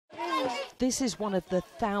This is one of the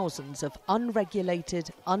thousands of unregulated,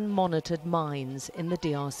 unmonitored mines in the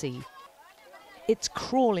DRC. It's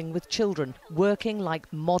crawling with children, working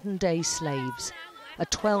like modern-day slaves. A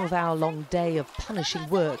 12-hour-long day of punishing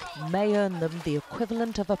work may earn them the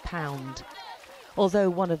equivalent of £1. Although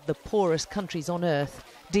one of the poorest countries on earth,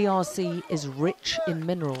 DRC is rich in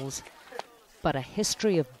minerals. But a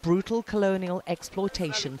history of brutal colonial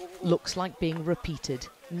exploitation looks like being repeated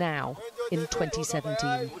now, in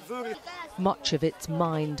 2017. Much of it's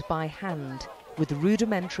mined by hand, with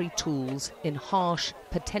rudimentary tools in harsh,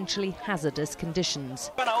 potentially hazardous conditions.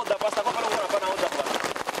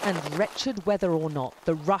 And wretched whether or not,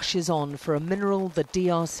 the rush is on for a mineral the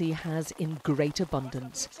DRC has in great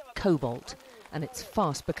abundance, cobalt, and it's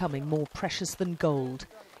fast becoming more precious than gold.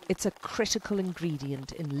 It's a critical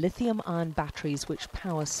ingredient in lithium-ion batteries which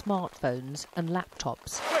power smartphones and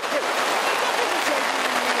laptops.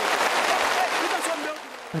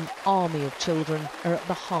 An army of children are at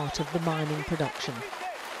the heart of the mining production.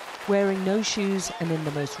 Wearing no shoes and in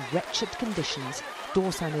the most wretched conditions,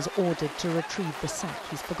 Dorsan is ordered to retrieve the sack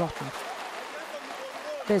he's forgotten.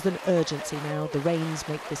 There's an urgency now. The rains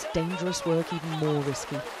make this dangerous work even more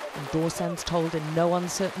risky, and Dorsan's told in no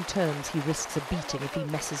uncertain terms he risks a beating if he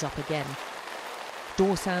messes up again.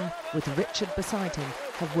 Dorsan, with Richard beside him,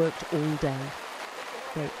 have worked all day.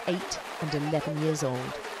 They're 8 and 11 years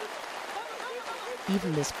old.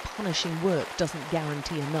 Even this punishing work doesn't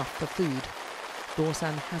guarantee enough for food.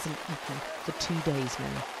 Dorsan hasn't eaten for 2 days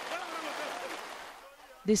now.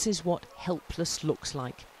 This is what helpless looks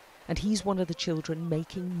like, and he's one of the children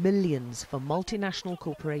making millions for multinational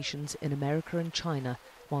corporations in America and China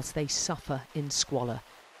whilst they suffer in squalor.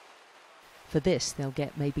 For this, they'll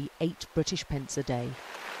get maybe 8 British pence a day.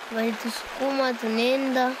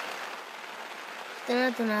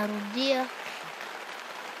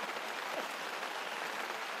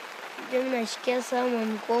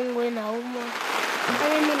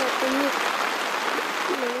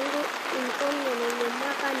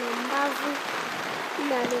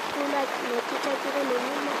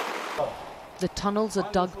 The tunnels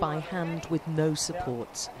are dug by hand with no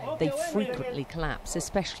supports. They frequently collapse,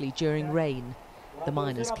 especially during rain. The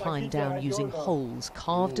miners climb down using holes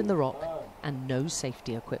carved in the rock and no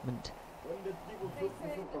safety equipment.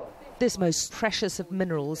 This most precious of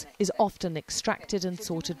minerals is often extracted and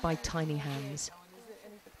sorted by tiny hands.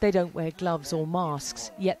 They don't wear gloves or masks,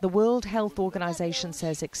 yet the World Health Organization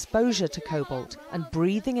says exposure to cobalt and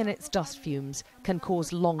breathing in its dust fumes can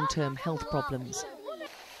cause long-term health problems.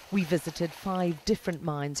 We visited 5 different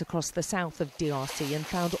mines across the south of DRC and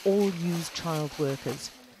found all use child workers.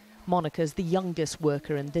 Monica's the youngest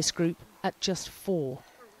worker in this group at just 4.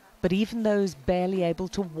 But even those barely able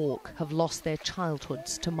to walk have lost their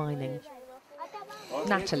childhoods to mining.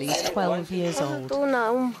 Natalie's 12 years old.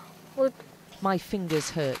 My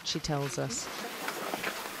fingers hurt, she tells us.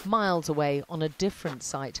 Miles away on a different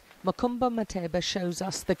site, Makumba Mateba shows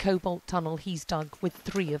us the cobalt tunnel he's dug with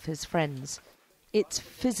 3 of his friends. It's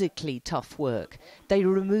physically tough work. They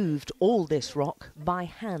removed all this rock by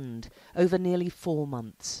hand over nearly 4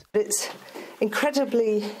 months. It's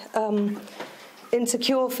incredibly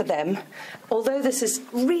insecure for them. Although this is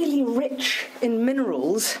really rich in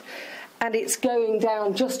minerals and it's going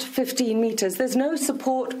down just 15 metres, there's no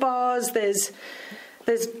support bars,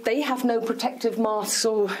 they have no protective masks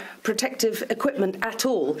or protective equipment at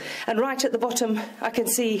all. And right at the bottom I can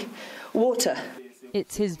see water.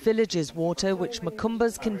 It's his village's water which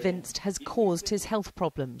Makumba's convinced has caused his health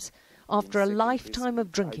problems. After a lifetime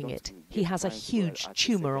of drinking it, he has a huge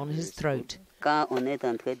tumour on his throat. Quand on est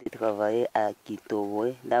en train de travailler à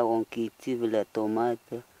Kitowe, là on cultive la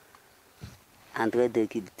tomate, en train de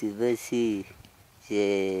cultiver, si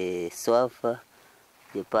j'ai soif,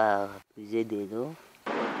 je pars puiser de l'eau.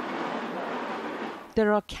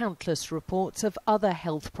 There are countless reports of other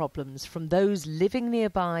health problems from those living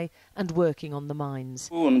nearby and working on the mines.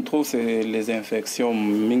 On trouve les infections,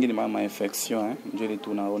 minimum infection, je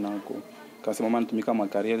retourne à Onako. Kasi mama anatumika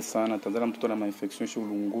makariere sana, Tanzania mtoto na infection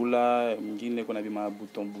shulungula, mwingine kuna bima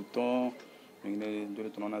buton, mwingine ndio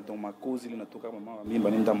tunaona donc makozi linatoka mama wa mimba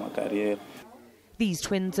nenda makariere. These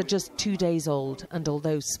twins are just 2 days old, and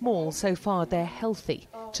although small, so far they're healthy,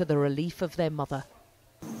 to the relief of their mother.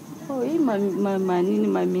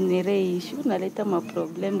 Maminereishi unaleta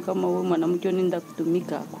maproblem kama wewe mwanamke unaenda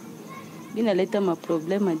kutumika hapo. Inaleta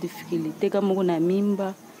maproblem difficulty kama una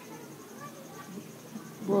mimba.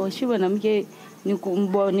 Shi mwanamke ni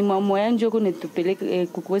mama yangu kunetupeleka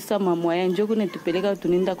kukwesa mama yangu kunetupeleka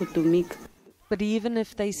tunaenda kutumika. But even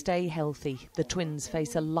if they stay healthy, the twins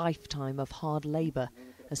face a lifetime of hard labour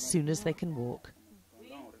as soon as they can walk.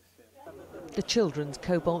 The children's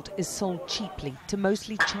cobalt is sold cheaply to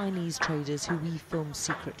mostly Chinese traders who we film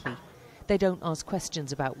secretly. They don't ask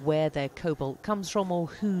questions about where their cobalt comes from or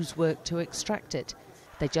who's worked to extract it.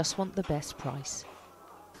 They just want the best price.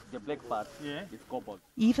 The black part is cobalt.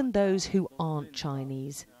 Even those who aren't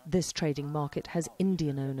Chinese, this trading market has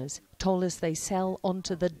Indian owners, told us they sell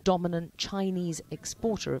onto the dominant Chinese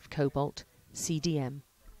exporter of cobalt, CDM.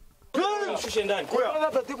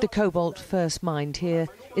 The cobalt first mined here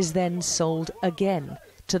is then sold again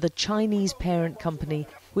to the Chinese parent company,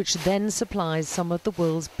 which then supplies some of the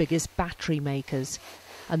world's biggest battery makers.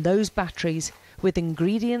 And those batteries, with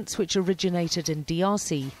ingredients which originated in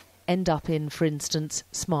DRC, end up in, for instance,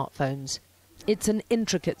 smartphones. It's an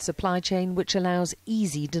intricate supply chain which allows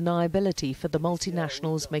easy deniability for the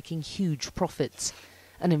multinationals making huge profits.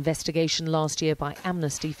 An investigation last year by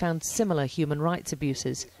Amnesty found similar human rights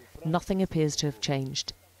abuses. Nothing appears to have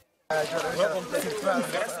changed.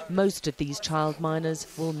 Most of these child miners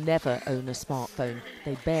will never own a smartphone.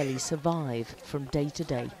 They barely survive from day to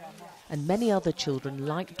day. And many other children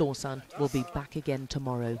like Dorsan will be back again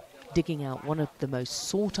tomorrow, digging out one of the most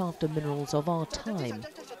sought-after minerals of our time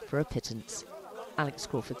for a pittance. Alex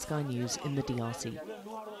Crawford, Sky News in the DRC.